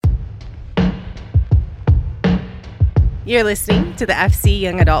You're listening to the FC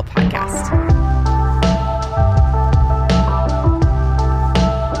Young Adult Podcast.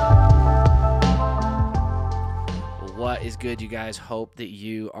 What is good, you guys? Hope that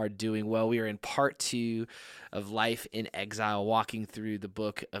you are doing well. We are in part 2 of Life in Exile, walking through the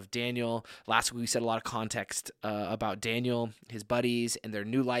book of Daniel. Last week we said a lot of context about Daniel, his buddies, and their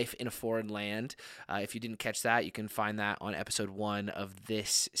new life in a foreign land. If you didn't catch that, you can find that on episode 1 of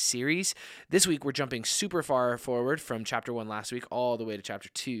this series. This week we're jumping super far forward from chapter 1 last week all the way to chapter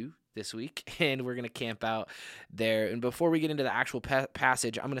 2 this week, and we're going to camp out there. And before we get into the actual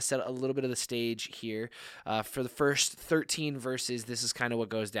passage, I'm going to set a little bit of the stage here. For the first 13 verses, this is kind of what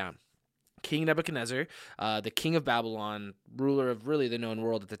goes down. King Nebuchadnezzar, the king of Babylon, ruler of really the known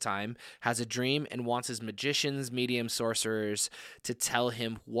world at the time, has a dream and wants his magicians, mediums, sorcerers to tell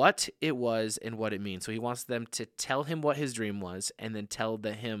him what it was and what it means. So he wants them to tell him what his dream was and then tell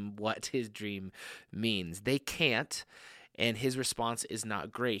him what his dream means. They can't. And his response is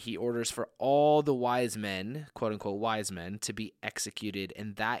not great. He orders for all the wise men, quote unquote wise men, to be executed.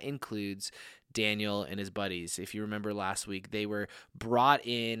 And that includes Daniel and his buddies. If you remember last week, they were brought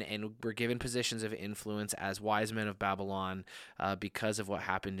in and were given positions of influence as wise men of Babylon because of what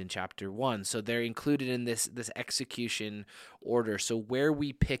happened in chapter 1. So they're included in this execution order. So where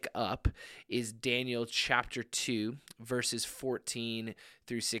we pick up is Daniel chapter 2, verses 14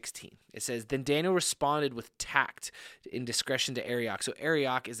 through 16. It says, "Then Daniel responded with tact and discretion to Arioch." So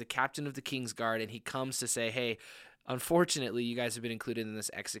Arioch is the captain of the king's guard, and he comes to say, hey, unfortunately, you guys have been included in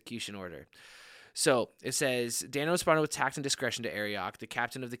this execution order. So it says, Daniel responded with tact and discretion to Arioch, the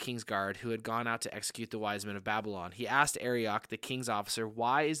captain of the king's guard, who had gone out to execute the wise men of Babylon. He asked Arioch, the king's officer,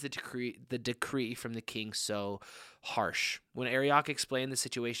 why is the decree from the king so harsh? When Arioch explained the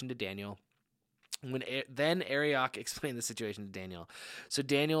situation to Daniel, then Arioch explained the situation to Daniel. So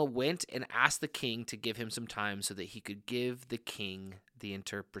Daniel went and asked the king to give him some time so that he could give the king the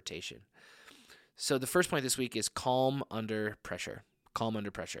interpretation. So the first point this week is calm under pressure. Calm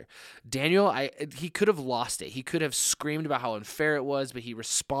under pressure. Daniel, he could have lost it. He could have screamed about how unfair it was, but he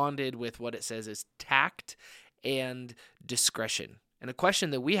responded with what it says is tact and discretion. And a question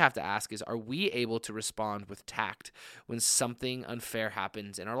that we have to ask is, are we able to respond with tact when something unfair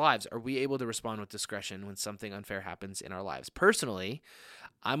happens in our lives? Are we able to respond with discretion when something unfair happens in our lives? Personally,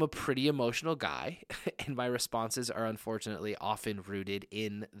 I'm a pretty emotional guy, and my responses are unfortunately often rooted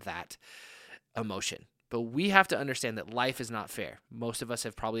in that emotion. But we have to understand that life is not fair. Most of us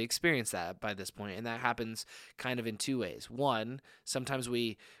have probably experienced that by this point, and that happens kind of in two ways. One, sometimes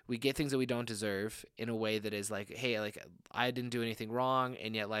we get things that we don't deserve in a way that is like, hey, like I didn't do anything wrong,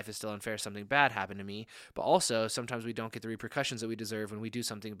 and yet life is still unfair. Something bad happened to me. But also, sometimes we don't get the repercussions that we deserve when we do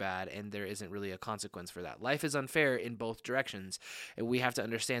something bad, and there isn't really a consequence for that. Life is unfair in both directions, and we have to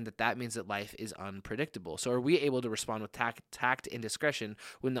understand that that means that life is unpredictable. So are we able to respond with tact and discretion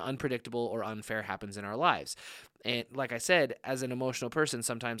when the unpredictable or unfair happens in our lives? And like I said, as an emotional person,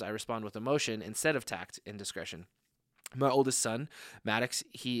 sometimes I respond with emotion instead of tact and discretion. My oldest son, Maddox,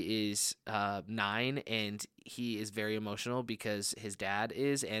 he is 9, and he is very emotional because his dad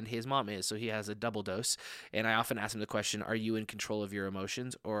is and his mom is, so he has a double dose. And I often ask him the question, are you in control of your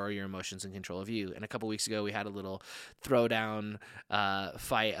emotions, or are your emotions in control of you? And a couple weeks ago, we had a little throwdown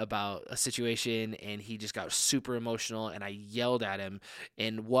fight about a situation, and he just got super emotional, and I yelled at him.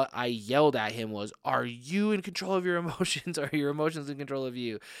 And what I yelled at him was, are you in control of your emotions, or are your emotions in control of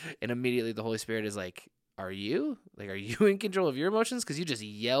you? And immediately the Holy Spirit is like, are you in control of your emotions? Because you just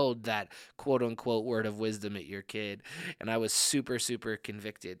yelled that quote unquote word of wisdom at your kid. And I was super, super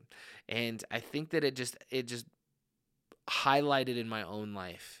convicted. And I think that it just highlighted in my own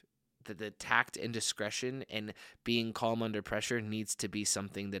life that the tact and discretion and being calm under pressure needs to be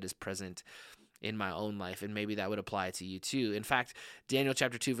something that is present in my own life, and maybe that would apply to you too. In fact, Daniel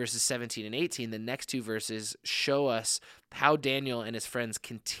chapter 2, verses 17 and 18, the next two verses show us how Daniel and his friends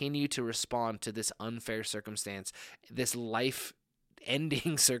continue to respond to this unfair circumstance, this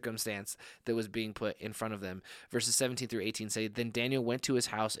life-ending circumstance that was being put in front of them. Verses 17 through 18 say, Then Daniel went to his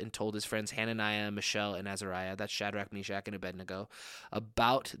house and told his friends Hananiah, Mishael, and Azariah, that's Shadrach, Meshach, and Abednego,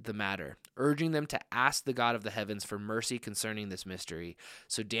 about the matter, urging them to ask the God of the heavens for mercy concerning this mystery,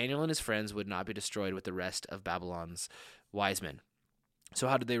 so Daniel and his friends would not be destroyed with the rest of Babylon's wise men. So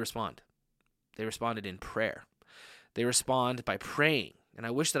how did they respond? They responded in prayer. They respond by praying. And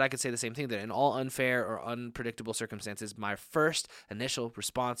I wish that I could say the same thing, that in all unfair or unpredictable circumstances, my first initial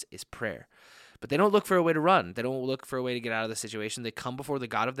response is prayer. But they don't look for a way to run. They don't look for a way to get out of the situation. They come before the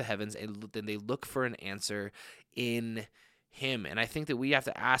God of the heavens, and then they look for an answer in him. And I think that we have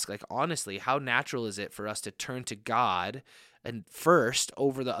to ask, like, honestly, how natural is it for us to turn to God and first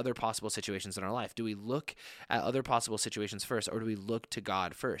over the other possible situations in our life? Do we look at other possible situations first, or do we look to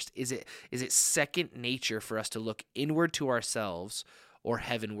God first? Is it second nature for us to look inward to ourselves or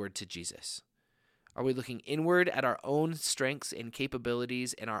heavenward to Jesus? Are we looking inward at our own strengths and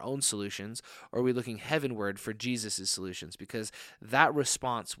capabilities and our own solutions, or are we looking heavenward for Jesus' solutions? Because that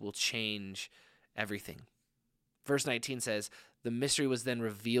response will change everything. Verse 19 says, "The mystery was then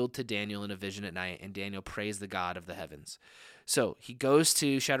revealed to Daniel in a vision at night, and Daniel praised the God of the heavens." So he goes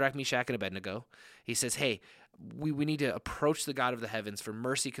to Shadrach, Meshach, and Abednego. He says, hey, we need to approach the God of the heavens for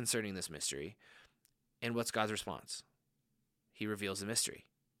mercy concerning this mystery. And what's God's response? He reveals the mystery.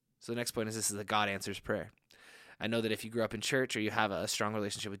 So the next point is this is that God answers prayer. I know that if you grew up in church or you have a strong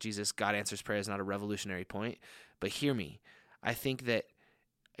relationship with Jesus, God answers prayer is not a revolutionary point. But hear me. I think that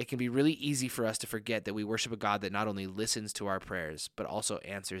it can be really easy for us to forget that we worship a God that not only listens to our prayers, but also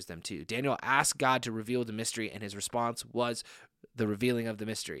answers them too. Daniel asked God to reveal the mystery, and his response was the revealing of the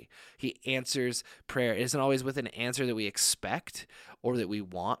mystery. He answers prayer. It isn't always with an answer that we expect or that we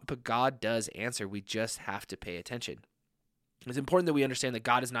want, but God does answer. We just have to pay attention. It's important that we understand that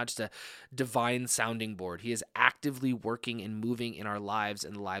God is not just a divine sounding board. He is actively working and moving in our lives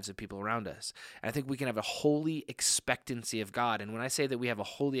and the lives of people around us. And I think we can have a holy expectancy of God. And when I say that we have a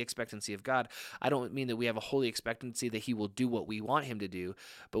holy expectancy of God, I don't mean that we have a holy expectancy that he will do what we want him to do,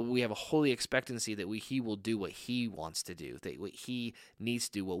 but we have a holy expectancy that he will do what he wants to do, that what he needs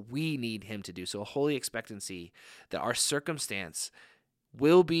to do, what we need him to do. So a holy expectancy that our circumstance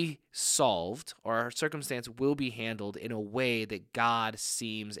will be solved, or our circumstance will be handled in a way that God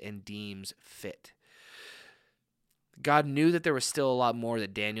seems and deems fit. God knew that there was still a lot more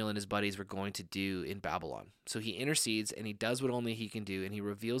that Daniel and his buddies were going to do in Babylon. So he intercedes and he does what only he can do, and he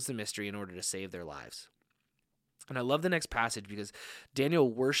reveals the mystery in order to save their lives. And I love the next passage because Daniel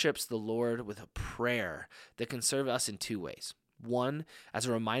worships the Lord with a prayer that can serve us in two ways. One, as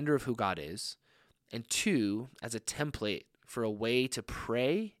a reminder of who God is, and two, as a template for a way to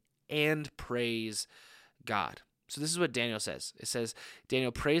pray and praise God. So this is what Daniel says. It says,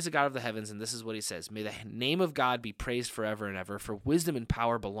 Daniel praised the God of the heavens, and this is what he says. May the name of God be praised forever and ever, for wisdom and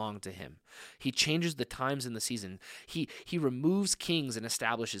power belong to him. He changes the times and the season. He removes kings and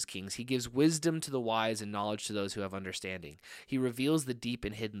establishes kings. He gives wisdom to the wise and knowledge to those who have understanding. He reveals the deep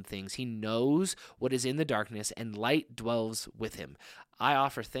and hidden things. He knows what is in the darkness, and light dwells with him. I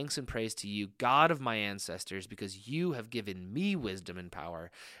offer thanks and praise to you, God of my ancestors, because you have given me wisdom and power,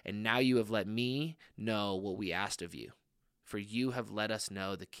 and now you have let me know what we asked of you. For you have let us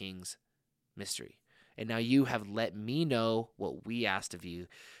know the king's mystery. And now you have let me know what we asked of you,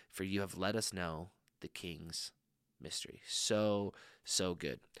 for you have let us know the king's mystery. So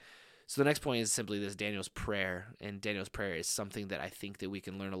good. So the next point is simply this, Daniel's prayer. And Daniel's prayer is something that I think that we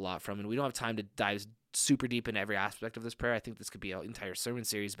can learn a lot from. And we don't have time to dive super deep in every aspect of this prayer. I think this could be an entire sermon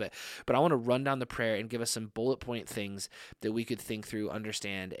series, but I want to run down the prayer and give us some bullet point things that we could think through,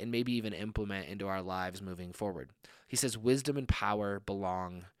 understand, and maybe even implement into our lives moving forward. He says, wisdom and power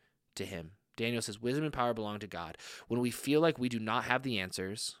belong to him. Daniel says, wisdom and power belong to God. When we feel like we do not have the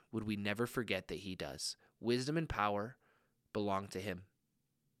answers, would we never forget that he does? Wisdom and power belong to him.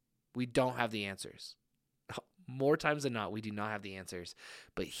 We don't have the answers. More times than not, we do not have the answers,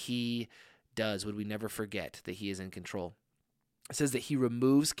 but he does. Would we never forget that he is in control? It says that he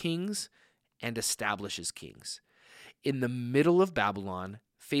removes kings and establishes kings. In the middle of Babylon,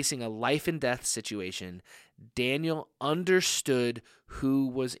 facing a life and death situation, Daniel understood who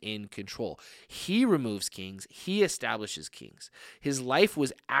was in control. He removes kings. He establishes kings. His life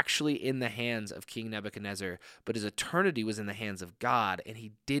was actually in the hands of King Nebuchadnezzar, but his eternity was in the hands of God, and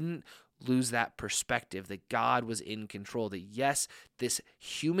he didn't lose that perspective that God was in control, that yes, this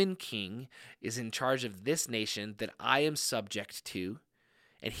human king is in charge of this nation that I am subject to,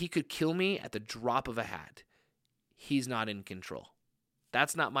 and he could kill me at the drop of a hat. He's not in control.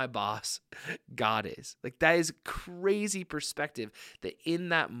 That's not my boss. God is. Like, that is crazy perspective that in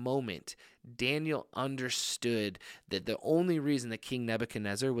that moment, Daniel understood that the only reason that King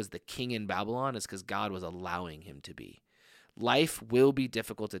Nebuchadnezzar was the king in Babylon is because God was allowing him to be. Life will be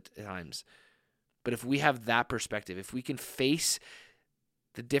difficult at times, but if we have that perspective, if we can face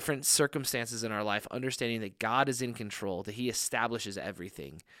the different circumstances in our life, understanding that God is in control, that he establishes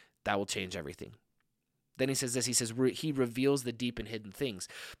everything, that will change everything. Then he says this, he says, he reveals the deep and hidden things.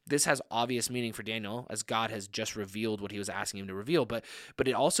 This has obvious meaning for Daniel, as God has just revealed what he was asking him to reveal, but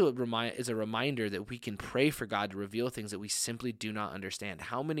it also is a reminder that we can pray for God to reveal things that we simply do not understand.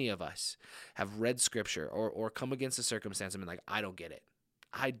 How many of us have read scripture or come against a circumstance and been like, I don't get it.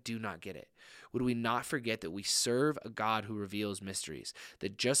 I do not get it. Would we not forget that we serve a God who reveals mysteries?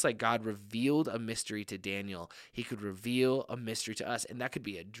 That just like God revealed a mystery to Daniel, he could reveal a mystery to us. And that could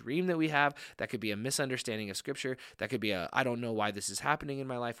be a dream that we have. That could be a misunderstanding of Scripture. That could be I don't know why this is happening in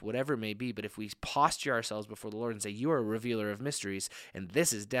my life, whatever it may be. But if we posture ourselves before the Lord and say, you are a revealer of mysteries, and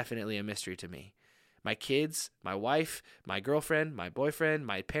this is definitely a mystery to me. My kids, my wife, my girlfriend, my boyfriend,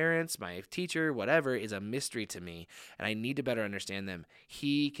 my parents, my teacher, whatever is a mystery to me, and I need to better understand them.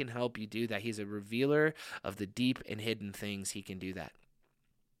 He can help you do that. He's a revealer of the deep and hidden things. He can do that.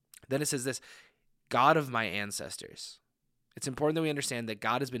 Then it says this, God of my ancestors. It's important that we understand that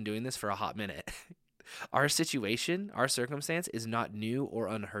God has been doing this for a hot minute. Our situation, our circumstance is not new or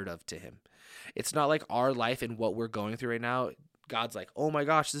unheard of to him. It's not like our life and what we're going through right now. God's like, oh my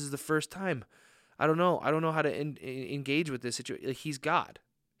gosh, this is the first time. I don't know how to engage with this situation. He's God.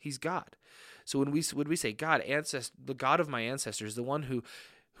 He's God. So when we say God, the God of my ancestors, the one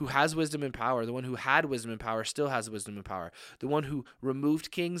who has wisdom and power, the one who had wisdom and power still has wisdom and power. The one who removed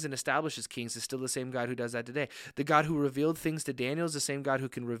kings and establishes kings is still the same God who does that today. The God who revealed things to Daniel is the same God who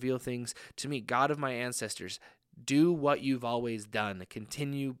can reveal things to me. God of my ancestors, do what you've always done.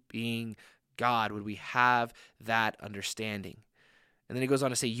 Continue being God. Would we have that understanding? And then he goes on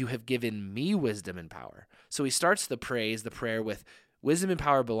to say, you have given me wisdom and power. So he starts the prayer with wisdom and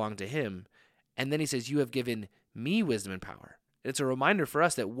power belong to him. And then he says, you have given me wisdom and power. It's a reminder for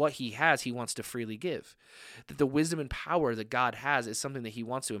us that what he has, he wants to freely give. That the wisdom and power that God has is something that he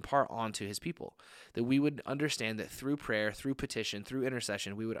wants to impart onto his people. That we would understand that through prayer, through petition, through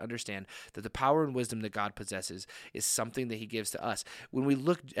intercession, we would understand that the power and wisdom that God possesses is something that he gives to us. When we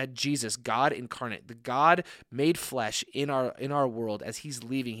look at Jesus, God incarnate, the God made flesh in our world, as he's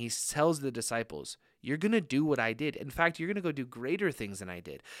leaving, he tells the disciples, you're going to do what I did. In fact, you're going to go do greater things than I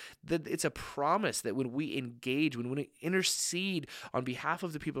did. That it's a promise that when we engage, when we intercede on behalf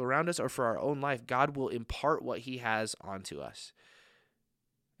of the people around us or for our own life, God will impart what he has onto us.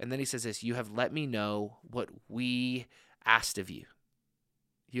 And then he says this, you have let me know what we asked of you.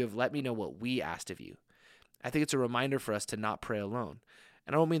 You have let me know what we asked of you. I think it's a reminder for us to not pray alone.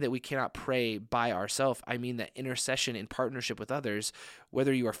 And I don't mean that we cannot pray by ourselves. I mean that intercession in partnership with others,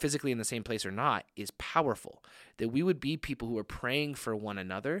 whether you are physically in the same place or not, is powerful. That we would be people who are praying for one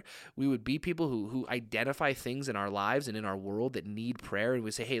another. We would be people who identify things in our lives and in our world that need prayer. And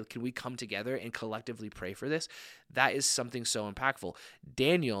we say, hey, can we come together and collectively pray for this? That is something so impactful.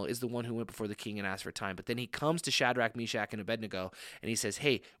 Daniel is the one who went before the king and asked for time. But then he comes to Shadrach, Meshach, and Abednego, and he says,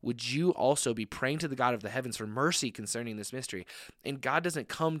 hey, would you also be praying to the God of the heavens for mercy concerning this mystery? And God doesn't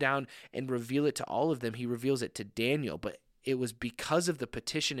come down and reveal it to all of them. He reveals it to Daniel. But it was because of the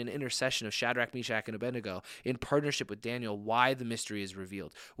petition and intercession of Shadrach, Meshach, and Abednego in partnership with Daniel why the mystery is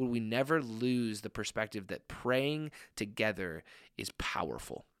revealed. Will we never lose the perspective that praying together is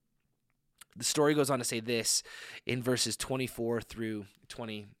powerful? The story goes on to say this in verses 24 through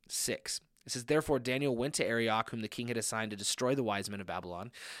 26. It says, therefore Daniel went to Arioch, whom the king had assigned to destroy the wise men of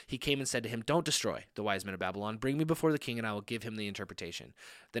Babylon. He came and said to him, don't destroy the wise men of Babylon. Bring me before the king, and I will give him the interpretation.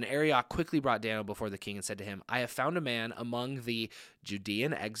 Then Arioch quickly brought Daniel before the king and said to him, I have found a man among the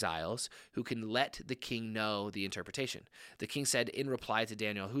Judean exiles who can let the king know the interpretation. The king said in reply to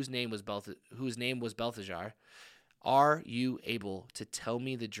Daniel, whose name was Belteshazzar, are you able to tell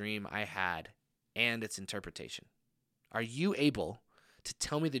me the dream I had and its interpretation? Are you able to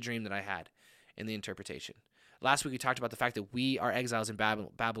tell me the dream that I had and the interpretation? Last week we talked about the fact that we are exiles in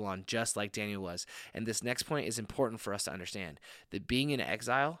Babylon just like Daniel was. And this next point is important for us to understand, that being in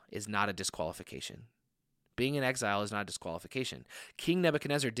exile is not a disqualification. Being in exile is not a disqualification. King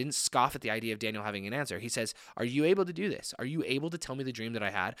Nebuchadnezzar didn't scoff at the idea of Daniel having an answer. He says, are you able to do this? Are you able to tell me the dream that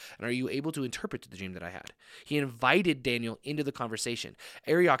I had? And are you able to interpret the dream that I had? He invited Daniel into the conversation.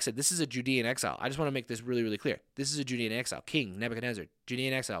 Arioch said, this is a Judean exile. I just want to make this really, really clear. This is a Judean exile. King Nebuchadnezzar,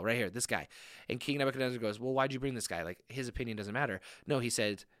 Judean exile, right here, this guy. And King Nebuchadnezzar goes, well, why'd you bring this guy? Like, his opinion doesn't matter. No, he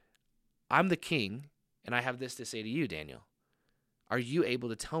said, I'm the king, and I have this to say to you, Daniel. Are you able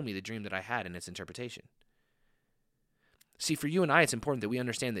to tell me the dream that I had and its interpretation? See, for you and I, it's important that we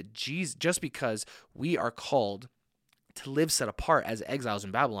understand that just because we are called to live set apart as exiles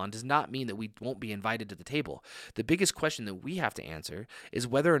in Babylon does not mean that we won't be invited to the table. The biggest question that we have to answer is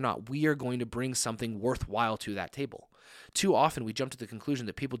whether or not we are going to bring something worthwhile to that table. Too often we jump to the conclusion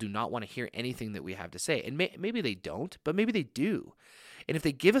that people do not want to hear anything that we have to say. And maybe they don't, but maybe they do. And if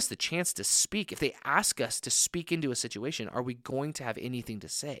they give us the chance to speak, if they ask us to speak into a situation, are we going to have anything to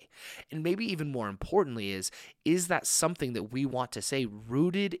say? And maybe even more importantly is that something that we want to say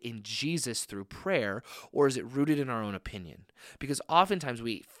rooted in Jesus through prayer, or is it rooted in our own opinion? Because oftentimes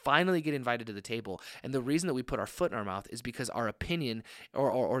we finally get invited to the table, and the reason that we put our foot in our mouth is because our opinion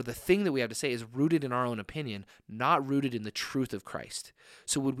or the thing that we have to say is rooted in our own opinion, not rooted in the truth of Christ.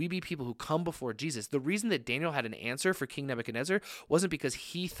 So would we be people who come before Jesus? The reason that Daniel had an answer for King Nebuchadnezzar wasn't because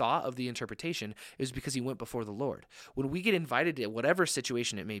he thought of the interpretation, it was because he went before the Lord. When we get invited to whatever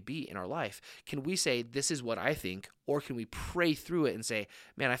situation it may be in our life, can we say, this is what I think, or can we pray through it and say,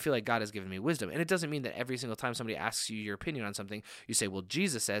 man, I feel like God has given me wisdom? And it doesn't mean that every single time somebody asks you your opinion on something, you say, well,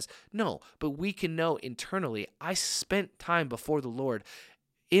 Jesus says. No, but we can know internally, I spent time before the Lord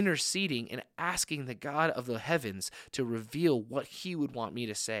interceding and asking the God of the heavens to reveal what he would want me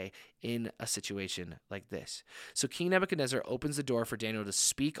to say in a situation like this. So King Nebuchadnezzar opens the door for Daniel to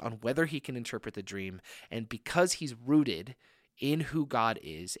speak on whether he can interpret the dream. And because he's rooted in who God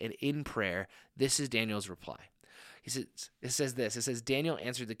is and in prayer, this is Daniel's reply. It says, Daniel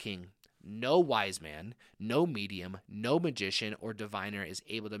answered the king, no wise man, no medium, no magician or diviner is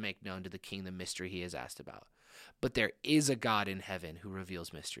able to make known to the king the mystery he has asked about. But there is a God in heaven who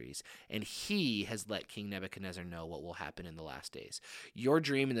reveals mysteries, and he has let King Nebuchadnezzar know what will happen in the last days. Your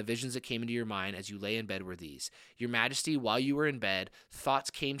dream and the visions that came into your mind as you lay in bed were these. Your Majesty, while you were in bed, thoughts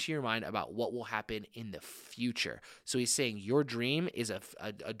came to your mind about what will happen in the future. So he's saying your dream is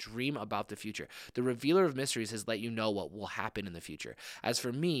a dream about the future. The revealer of mysteries has let you know what will happen in the future. As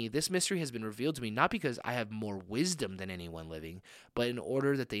for me, this mystery has been revealed to me not because I have more wisdom than anyone living, but in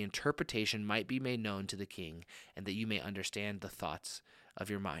order that the interpretation might be made known to the king, and that you may understand the thoughts of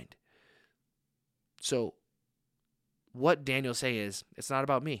your mind. So what Daniel's saying is, it's not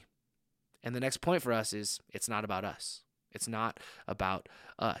about me. And the next point for us is, it's not about us. It's not about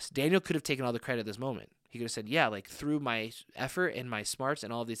us. Daniel could have taken all the credit at this moment. He could have said, yeah, like through my effort and my smarts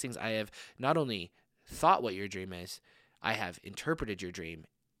and all of these things, I have not only thought what your dream is, I have interpreted your dream.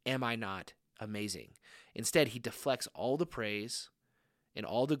 Am I not amazing? Instead, he deflects all the praise and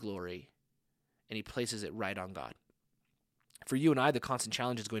all the glory, and he places it right on God. For you and I, the constant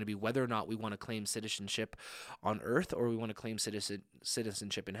challenge is going to be whether or not we want to claim citizenship on earth or we want to claim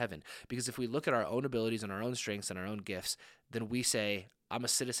citizenship in heaven. Because if we look at our own abilities and our own strengths and our own gifts, then we say, I'm a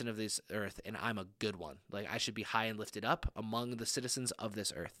citizen of this earth and I'm a good one. Like I should be high and lifted up among the citizens of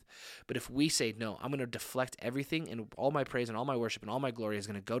this earth. But if we say, no, I'm going to deflect everything and all my praise and all my worship and all my glory is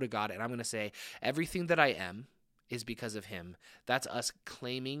going to go to God, and I'm going to say everything that I am is because of him. That's us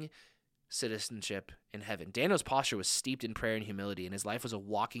claiming citizenship in heaven. Daniel's posture was steeped in prayer and humility, and his life was a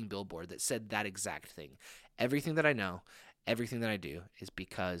walking billboard that said that exact thing. Everything that I know, everything that I do is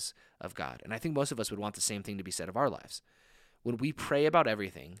because of God. And I think most of us would want the same thing to be said of our lives. When we pray about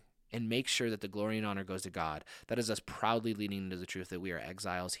everything and make sure that the glory and honor goes to God, that is us proudly leaning into the truth that we are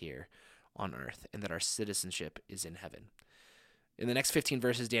exiles here on earth and that our citizenship is in heaven. In the next 15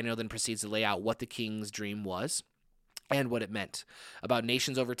 verses, Daniel then proceeds to lay out what the king's dream was and what it meant about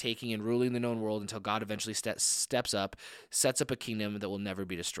nations overtaking and ruling the known world until God eventually steps up, sets up a kingdom that will never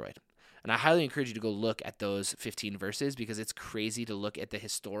be destroyed. And I highly encourage you to go look at those 15 verses because it's crazy to look at the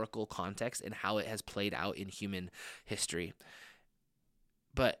historical context and how it has played out in human history.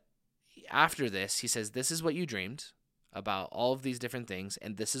 But after this, he says, this is what you dreamed about all of these different things,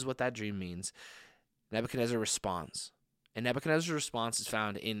 and this is what that dream means. Nebuchadnezzar responds. And Nebuchadnezzar's response is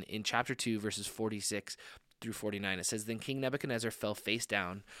found in chapter 2, verses 46 through 49. It says, Then King Nebuchadnezzar fell face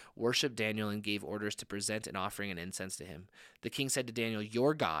down, worshipped Daniel, and gave orders to present an offering and incense to him. The king said to Daniel,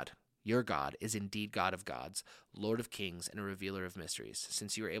 Your God is indeed God of gods, Lord of kings, and a revealer of mysteries,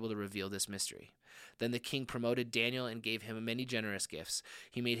 since you were able to reveal this mystery. Then the king promoted Daniel and gave him many generous gifts.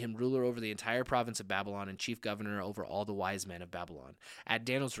 He made him ruler over the entire province of Babylon and chief governor over all the wise men of Babylon. At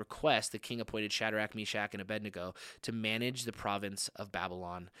Daniel's request, the king appointed Shadrach, Meshach, and Abednego to manage the province of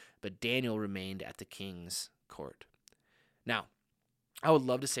Babylon, but Daniel remained at the king's court. Now, I would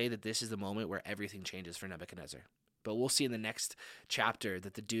love to say that this is the moment where everything changes for Nebuchadnezzar. But we'll see in the next chapter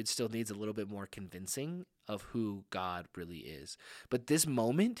that the dude still needs a little bit more convincing of who God really is. But this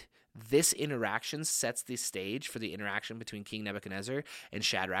moment, this interaction sets the stage for the interaction between King Nebuchadnezzar and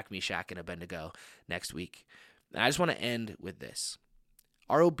Shadrach, Meshach, and Abednego next week. And I just want to end with this.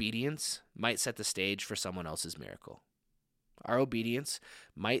 Our obedience might set the stage for someone else's miracle. Our obedience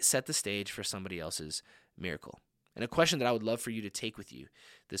might set the stage for somebody else's miracle. And a question that I would love for you to take with you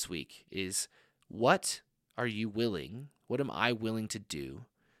this week is, what am I willing to do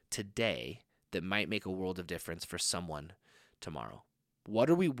today that might make a world of difference for someone tomorrow?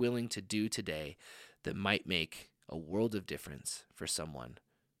 What are we willing to do today that might make a world of difference for someone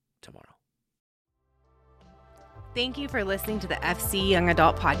tomorrow. Thank you for listening to the FC Young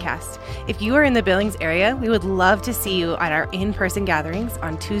Adult Podcast. If you are in the Billings area, we would love to see you at our in-person gatherings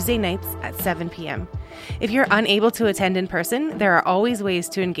on Tuesday nights at 7 p.m. If you're unable to attend in person, there are always ways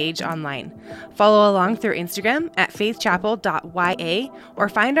to engage online. Follow along through Instagram at faithchapel.ya or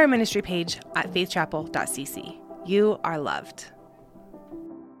find our ministry page at faithchapel.cc. You are loved.